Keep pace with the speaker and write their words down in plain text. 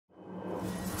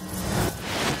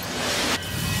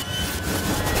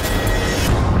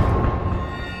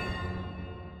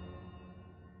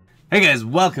Hey guys,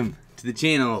 welcome to the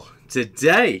channel.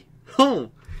 Today,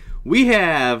 we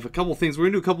have a couple things. We're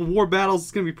going to do a couple war battles.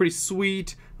 It's going to be pretty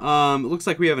sweet. It looks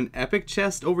like we have an epic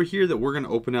chest over here that we're going to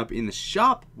open up in the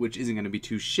shop, which isn't going to be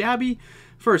too shabby.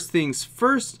 First things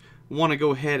first, want to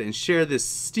go ahead and share this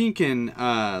stinking,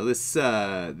 replay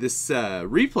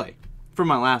from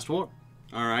my last war.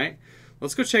 Alright,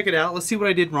 let's go check it out. Let's see what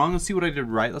I did wrong. Let's see what I did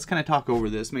right. Let's kind of talk over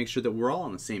this, make sure that we're all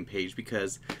on the same page,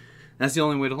 because that's the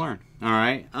only way to learn.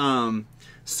 Alright,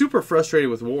 super frustrated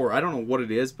with war. I don't know what it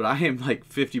is, but I am like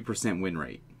 50% win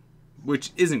rate,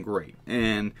 which isn't great.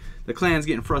 And the clan's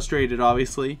getting frustrated,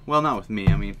 obviously. Well, not with me.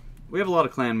 I mean, we have a lot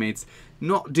of clan mates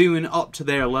not doing up to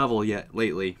their level yet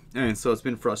lately, and so it's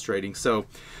been frustrating. So,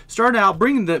 start out,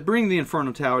 bring the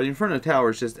Inferno Tower. The Inferno Tower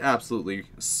is just absolutely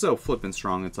so flippin'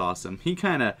 strong. It's awesome. He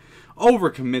kind of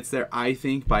overcommits there, I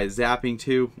think, by zapping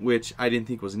too, which I didn't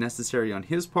think was necessary on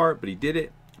his part, but he did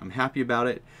it. I'm happy about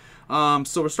it.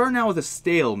 So we're starting out with a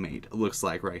stalemate, it looks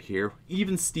like, right here.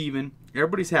 Even Steven.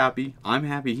 Everybody's happy. I'm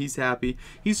happy. He's happy.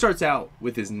 He starts out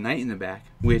with his knight in the back,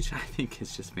 which I think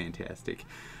is just fantastic.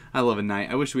 I love a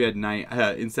knight. I wish we had knight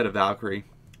instead of Valkyrie.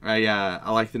 I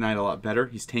like the knight a lot better.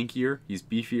 He's tankier. He's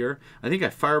beefier. I think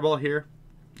I fireball here.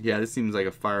 Yeah, this seems like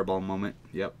a fireball moment.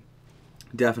 Yep.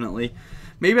 Definitely.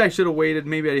 Maybe I should have waited.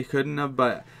 Maybe I couldn't have,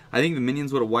 but I think the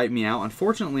minions would have wiped me out.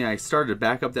 Unfortunately, I started to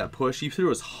back up that push. He threw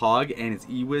his hog and his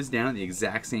E-Wiz down at the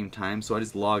exact same time, so I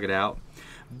just log it out.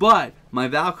 But my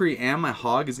Valkyrie and my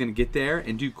hog is going to get there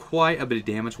and do quite a bit of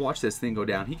damage. Watch this thing go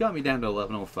down. He got me down to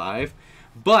 1105,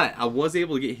 but I was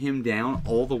able to get him down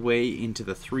all the way into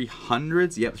the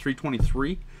 300s. Yep,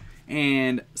 323.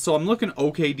 And so I'm looking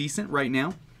okay decent right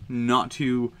now. Not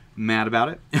too mad about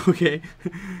it. Okay,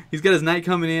 he's got his knight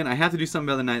coming in. I have to do something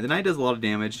about the knight. The knight does a lot of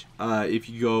damage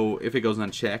if it goes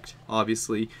unchecked,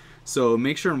 obviously. So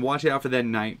make sure and watch out for that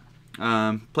knight.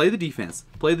 Play the defense.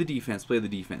 Play the defense. Play the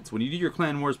defense. When you do your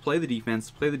clan wars, play the defense.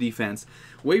 Play the defense.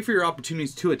 Wait for your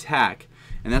opportunities to attack,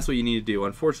 and that's what you need to do.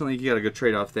 Unfortunately, you got a good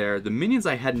trade-off there. The minions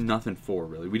I had nothing for,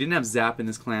 really. We didn't have Zap in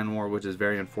this clan war, which is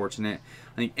very unfortunate.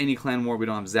 I think any clan war we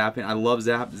don't have Zap in. I love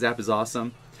Zap. Zap is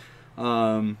awesome.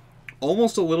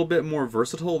 Almost a little bit more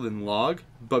versatile than Log,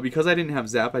 but because I didn't have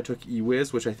Zap, I took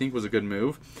E-Wiz, which I think was a good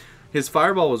move. His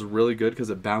Fireball was really good because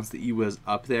it bounced the E-Wiz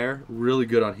up there. Really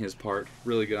good on his part.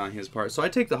 Really good on his part. So I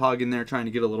take the Hog in there, trying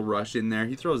to get a little rush in there.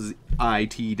 He throws his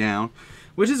IT down,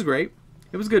 which is great.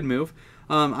 It was a good move.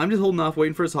 I'm just holding off,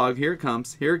 waiting for his Hog. Here it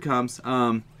comes. Here it comes.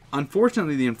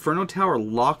 Unfortunately, the Inferno Tower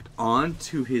locked on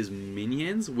to his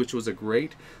minions, which was a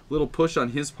great little push on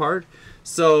his part.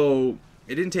 So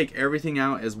it didn't take everything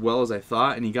out as well as I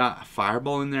thought, and he got a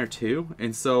fireball in there too.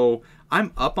 And so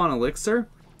I'm up on elixir.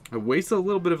 I wasted a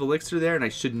little bit of elixir there, and I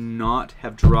should not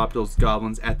have dropped those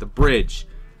goblins at the bridge.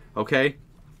 Okay?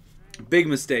 Big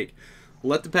mistake.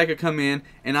 Let the P.E.K.K.A. come in,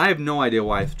 and I have no idea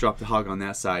why I dropped the hog on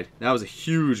that side. That was a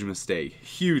huge mistake.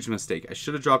 Huge mistake. I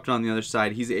should have dropped it on the other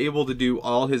side. He's able to do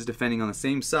all his defending on the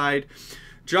same side.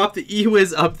 Drop the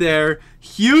E-Wiz up there.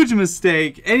 Huge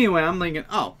mistake. Anyway, I'm thinking,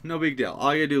 oh, no big deal.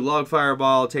 All you gotta do, log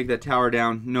fireball, take that tower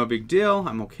down. No big deal.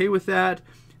 I'm okay with that.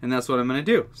 And that's what I'm gonna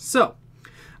do. So,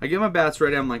 I get my bats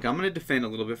ready. I'm like, I'm gonna defend a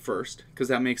little bit first, because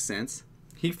that makes sense.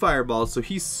 He fireballs, so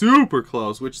he's super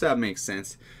close, which that makes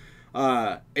sense.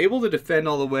 Able to defend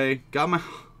all the way. Got my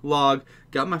log,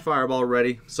 got my fireball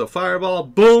ready. So fireball,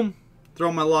 boom,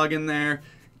 throw my log in there.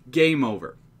 Game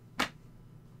over.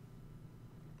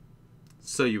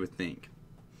 So you would think.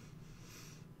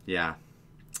 Yeah.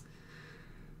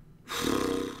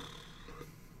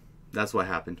 That's what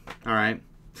happened. Alright.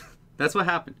 That's what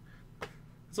happened.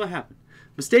 That's what happened.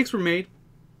 Mistakes were made.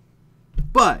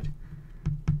 But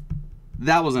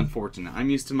that was unfortunate. I'm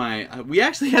used to my... we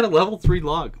actually had a level 3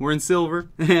 log. We're in silver.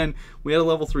 And we had a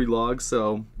level 3 log.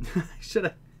 So I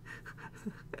should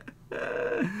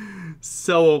have...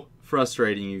 So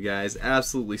frustrating, you guys.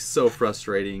 Absolutely so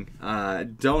frustrating.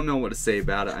 Don't know what to say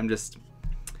about it. I just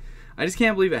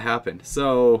can't believe it happened.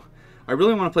 So I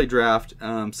really want to play draft.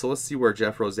 So let's see where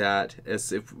Jeffro's at,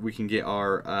 as if we can get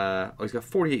our oh, he's got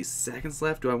 48 seconds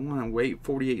left. Do I want to wait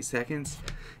 48 seconds?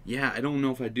 Yeah, I don't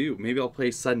know if I do. Maybe I'll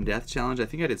play sudden death challenge. I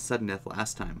think I did sudden death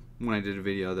last time when I did a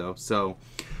video though. So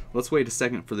let's wait a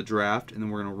second for the draft, and then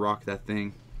we're gonna rock that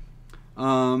thing.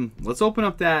 Let's open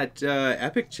up that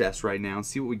epic chest right now and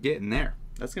see what we get in there.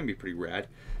 That's gonna be pretty rad.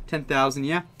 10,000,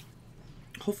 yeah.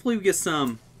 Hopefully we get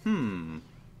some.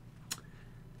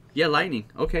 Yeah, lightning.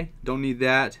 Okay, don't need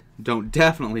that.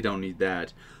 Definitely don't need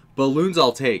that. Balloons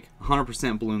I'll take.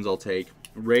 100% balloons I'll take.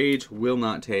 Rage will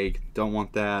not take. Don't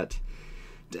want that.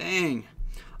 Dang.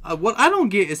 What I don't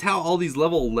get is how all these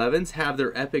level 11s have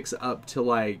their epics up to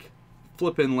like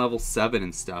flipping level 7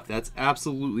 and stuff. That's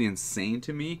absolutely insane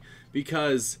to me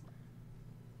because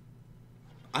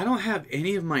I don't have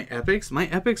any of my epics. My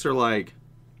epics are like,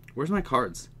 where's my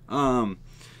cards? All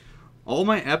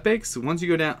my epics, once you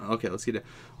go down, okay, let's get it.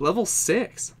 Level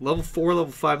 6, level 4,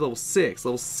 level 5, level 6,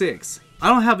 level 6. I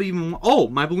don't have even, oh,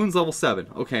 my balloon's level 7.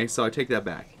 Okay, so I take that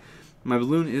back. My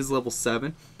balloon is level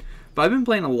 7. But I've been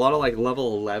playing a lot of like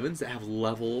level 11s that have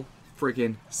level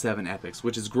freaking 7 epics,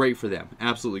 which is great for them.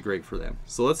 Absolutely great for them.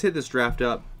 So let's hit this draft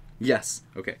up. Yes,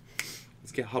 okay.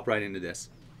 Let's hop right into this.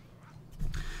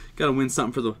 Gotta win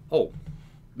something for the, oh.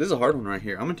 This is a hard one right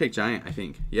here. I'm going to take Giant, I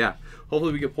think. Yeah.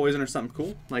 Hopefully we get Poison or something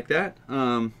cool like that.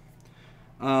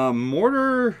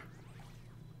 Mortar.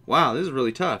 Wow, this is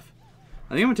really tough.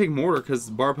 I think I'm going to take Mortar because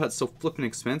Barb Hut's so flipping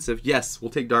expensive. Yes,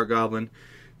 we'll take Dark Goblin.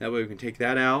 That way we can take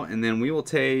that out. And then we will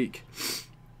take...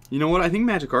 You know what? I think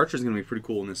Magic Archer is going to be pretty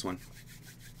cool in this one.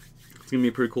 It's going to be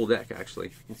a pretty cool deck,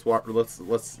 actually. Let's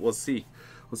see.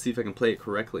 Let's see if I can play it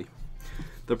correctly.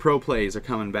 The pro plays are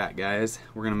coming back, guys.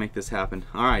 We're going to make this happen.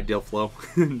 All right, Deal Flow.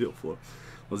 Deal Flow.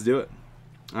 Let's do it.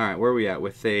 All right, where are we at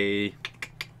with a...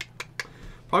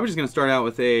 Probably just going to start out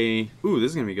with a... Ooh, this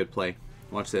is going to be a good play.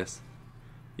 Watch this.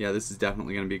 Yeah, this is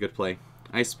definitely going to be a good play.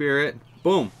 Ice Spirit.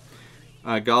 Boom.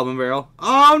 Goblin Barrel.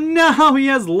 Oh, no! He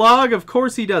has Log. Of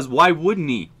course he does. Why wouldn't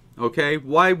he? Okay?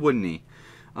 Why wouldn't he?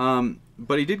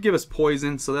 But he did give us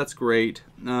Poison, so that's great.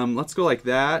 Let's go like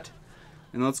that.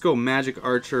 And let's go Magic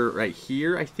Archer right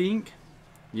here, I think.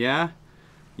 Yeah.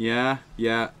 Yeah.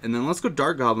 Yeah. And then let's go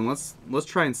Dark Goblin. Let's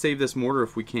try and save this mortar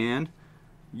if we can.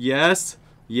 Yes.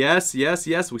 Yes. Yes.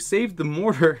 Yes. We saved the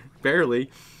mortar. Barely.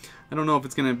 I don't know if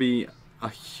it's going to be a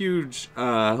huge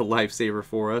lifesaver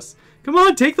for us. Come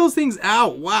on. Take those things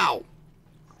out. Wow.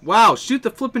 Wow. Shoot the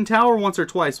flipping tower once or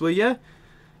twice, will ya?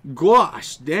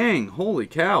 Gosh. Dang. Holy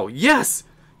cow. Yes.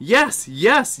 Yes.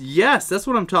 Yes. Yes. That's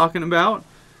what I'm talking about.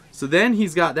 So then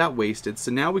he's got that wasted.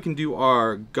 So now we can do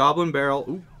our Goblin Barrel.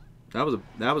 Ooh, that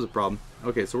was a problem.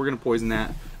 Okay, so we're gonna poison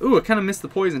that. Ooh, I kind of missed the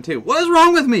poison too. What is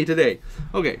wrong with me today?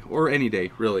 Okay, or any day,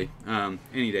 really.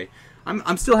 Any day.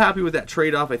 I'm still happy with that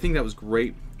trade-off. I think that was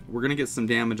great. We're gonna get some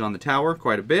damage on the tower,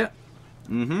 quite a bit.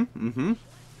 And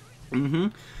then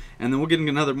we'll get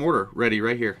another mortar ready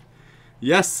right here.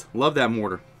 Yes, love that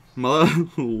mortar.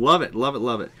 Love it, love it,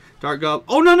 love it. Dark Goblin.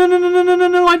 Oh no no no no no no no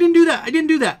no! I didn't do that. I didn't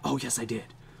do that. Oh yes, I did.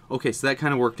 Okay, so that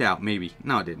kind of worked out, maybe.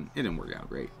 No, it didn't. It didn't work out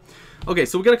great. Okay,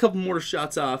 so we got a couple mortar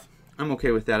shots off. I'm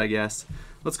okay with that, I guess.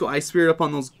 Let's go Ice Spirit up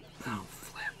on those... Oh,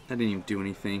 flip. That didn't even do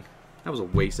anything. That was a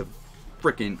waste of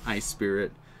frickin' Ice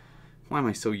Spirit. Why am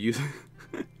I so using...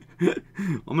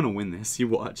 I'm going to win this. You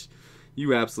watch.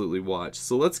 You absolutely watch.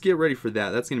 So let's get ready for that.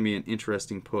 That's going to be an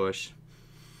interesting push.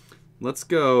 Let's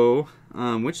go...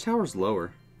 which tower's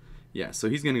lower? Yeah, so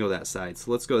he's going to go that side. So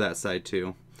let's go that side,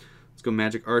 too. Let's go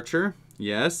Magic Archer.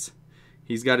 Yes.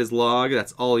 He's got his Log.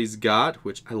 That's all he's got,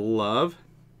 which I love.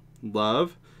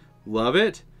 Love. Love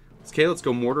it. Okay, let's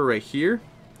go Mortar right here.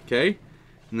 Okay.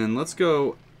 And then let's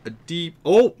go a deep...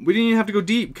 Oh, we didn't even have to go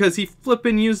deep because he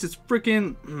flippin' used his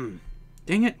freaking...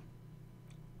 Dang it.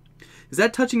 Is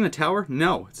that touching the tower?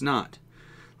 No, it's not.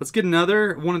 Let's get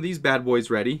another one of these bad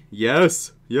boys ready.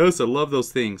 Yes. Yes, I love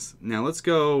those things. Now let's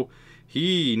go...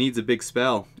 He needs a big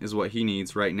spell is what he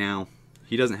needs right now.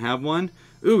 He doesn't have one.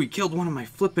 Ooh, he killed one of my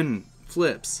flippin'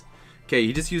 flips. Okay,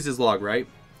 he just used his Log, right?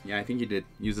 Yeah, I think he did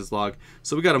use his Log.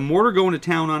 So we got a mortar going to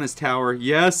town on his tower.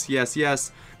 Yes, yes,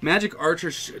 yes. Magic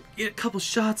Archer should get a couple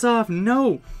shots off.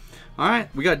 No.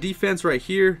 Alright, we got defense right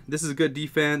here. This is a good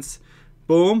defense.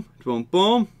 Boom, boom,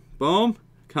 boom, boom.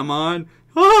 Come on.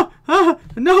 Ah, ah,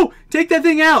 no, take that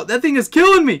thing out. That thing is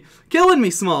killing me. Killing me,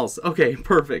 Smalls. Okay,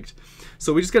 perfect.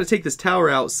 So we just got to take this tower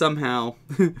out somehow.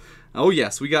 Oh,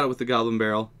 yes, we got it with the Goblin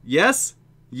Barrel. Yes.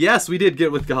 Yes, we did get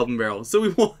it with Goblin Barrel. So we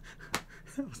won.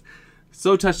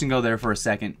 So touch and go there for a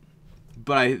second.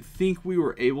 But I think we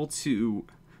were able to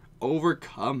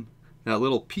overcome that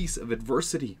little piece of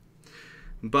adversity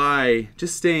by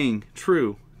just staying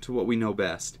true to what we know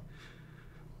best.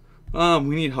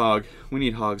 We need Hog. We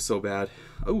need Hog so bad.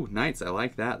 Oh, Knights. I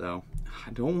like that, though. I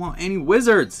don't want any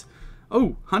Wizards.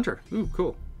 Oh, Hunter. Ooh,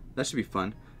 cool. That should be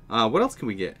fun. What else can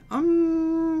we get?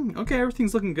 Okay,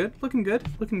 everything's looking good. Looking good.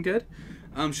 Looking good.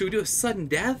 Should we do a sudden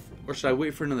death, or should I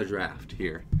wait for another draft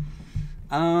here?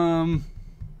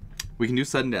 We can do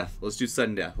sudden death. Let's do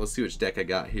sudden death. Let's see which deck I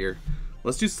got here.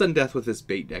 Let's do sudden death with this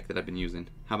bait deck that I've been using.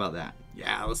 How about that?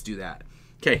 Yeah, let's do that.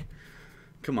 Okay.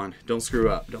 Come on. Don't screw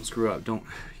up. Don't screw up. Don't.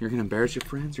 You're going to embarrass your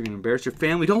friends. You're going to embarrass your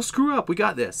family. Don't screw up. We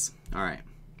got this. All right.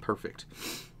 Perfect.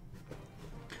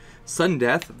 Sudden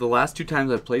death. The last 2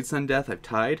 times I've played sudden death, I've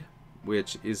tied,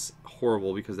 which is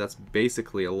horrible because that's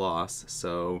basically a loss.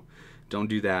 So Don't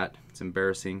do that. It's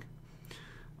embarrassing.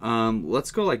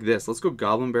 Let's go like this. Let's go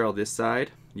Goblin Barrel this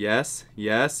side. Yes,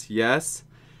 yes, yes.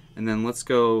 And then let's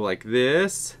go like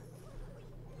this.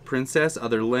 Princess,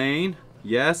 other lane.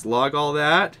 Yes, log all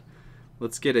that.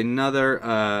 Let's get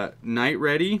another knight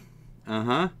ready.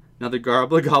 Another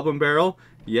Goblin Barrel.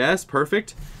 Yes,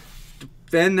 perfect.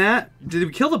 Defend that. Did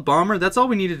we kill the bomber? That's all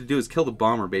we needed to do is kill the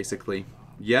bomber, basically.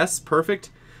 Yes, perfect.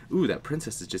 Ooh, that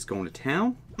princess is just going to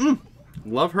town.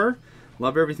 Love her.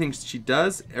 Love everything she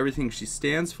does. Everything she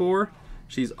stands for.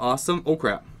 She's awesome. Oh,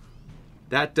 crap.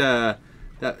 That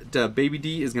baby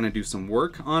D is going to do some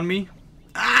work on me.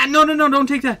 Ah, no, no, no. Don't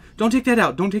take that. Don't take that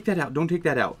out. Don't take that out. Don't take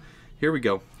that out. Here we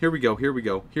go. Here we go. Here we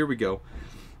go. Here we go.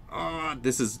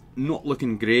 This is not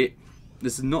looking great.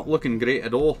 This is not looking great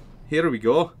at all. Here we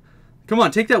go. Come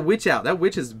on, take that witch out. That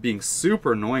witch is being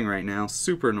super annoying right now.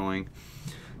 Super annoying.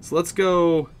 So let's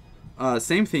go.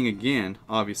 Same thing again,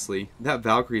 obviously. That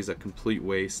Valkyrie is a complete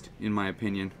waste, in my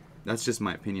opinion. That's just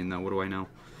my opinion, though. What do I know?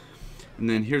 And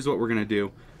then here's what we're going to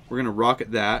do. We're going to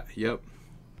rocket that. Yep.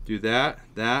 Do that,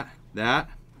 that.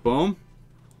 Boom.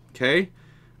 Okay.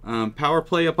 Power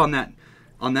play up on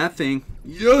that thing.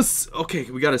 Yes!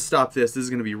 Okay, we got to stop this. This is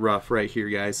going to be rough right here,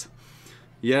 guys.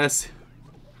 Yes.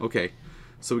 Okay.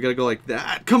 So we got to go like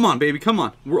that. Come on, baby. Come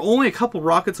on. We're only a couple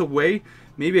rockets away.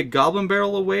 Maybe a Goblin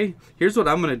Barrel away. Here's what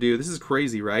I'm going to do. This is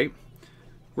crazy, right?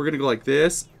 We're going to go like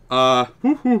this.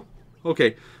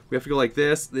 Okay. We have to go like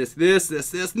this. This.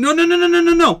 No, no, no, no, no,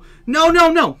 no, no. No, no,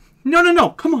 no. No, no, no.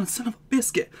 Come on, son of a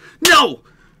biscuit. No!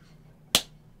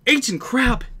 Ancient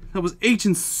crap. That was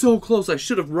ancient so close. I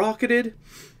should have rocketed.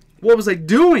 What was I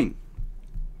doing?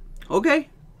 Okay.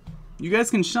 You guys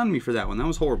can shun me for that one. That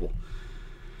was horrible.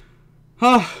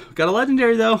 Got a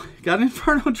legendary though. Got an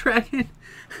Inferno Dragon.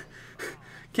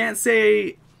 Can't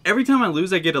say every time I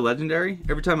lose I get a legendary.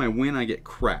 Every time I win I get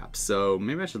crap. So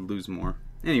maybe I should lose more.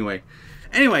 Anyway,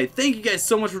 thank you guys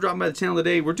so much for dropping by the channel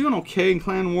today. We're doing okay in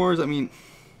Clan Wars. I mean,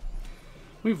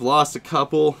 we've lost a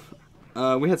couple.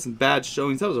 We had some bad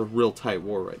showings. That was a real tight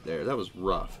war right there. That was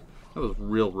rough. That was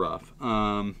real rough.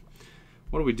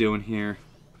 What are we doing here?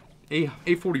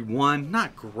 A41.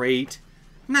 Not great.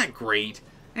 Not great.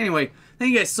 Anyway,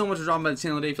 thank you guys so much for dropping by the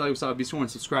channel today. If you like what you saw, be sure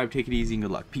and subscribe. Take it easy and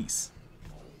good luck. Peace.